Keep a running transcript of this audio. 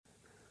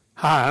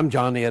Hi, I'm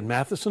John Ed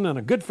Matheson, and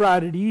a good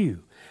Friday to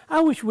you.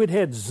 I wish we'd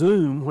had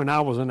Zoom when I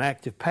was an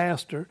active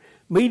pastor.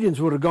 Meetings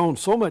would have gone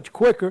so much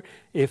quicker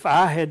if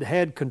I had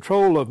had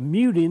control of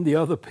muting the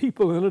other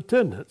people in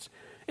attendance.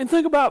 And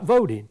think about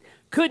voting.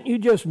 Couldn't you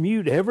just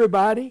mute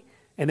everybody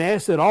and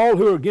ask that all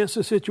who are against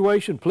the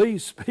situation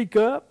please speak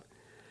up?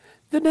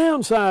 The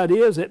downside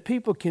is that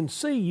people can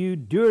see you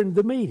during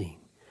the meeting.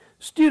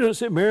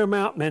 Students at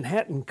Marymount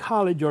Manhattan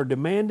College are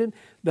demanding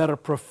that a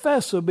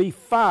professor be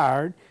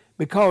fired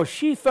because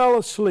she fell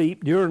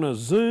asleep during a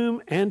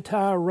Zoom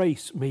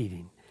anti-race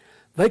meeting.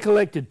 They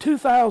collected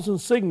 2,000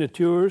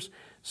 signatures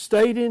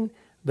stating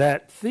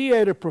that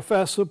theater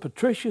professor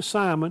Patricia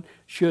Simon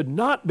should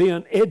not be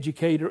an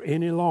educator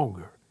any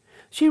longer.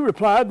 She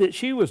replied that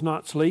she was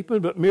not sleeping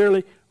but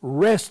merely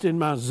resting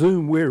my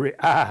Zoom-weary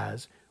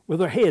eyes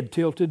with her head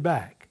tilted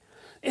back.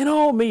 In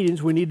all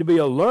meetings, we need to be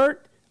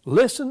alert,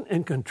 listen,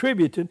 and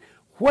contributing,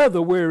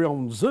 whether we're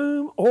on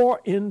Zoom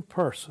or in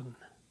person.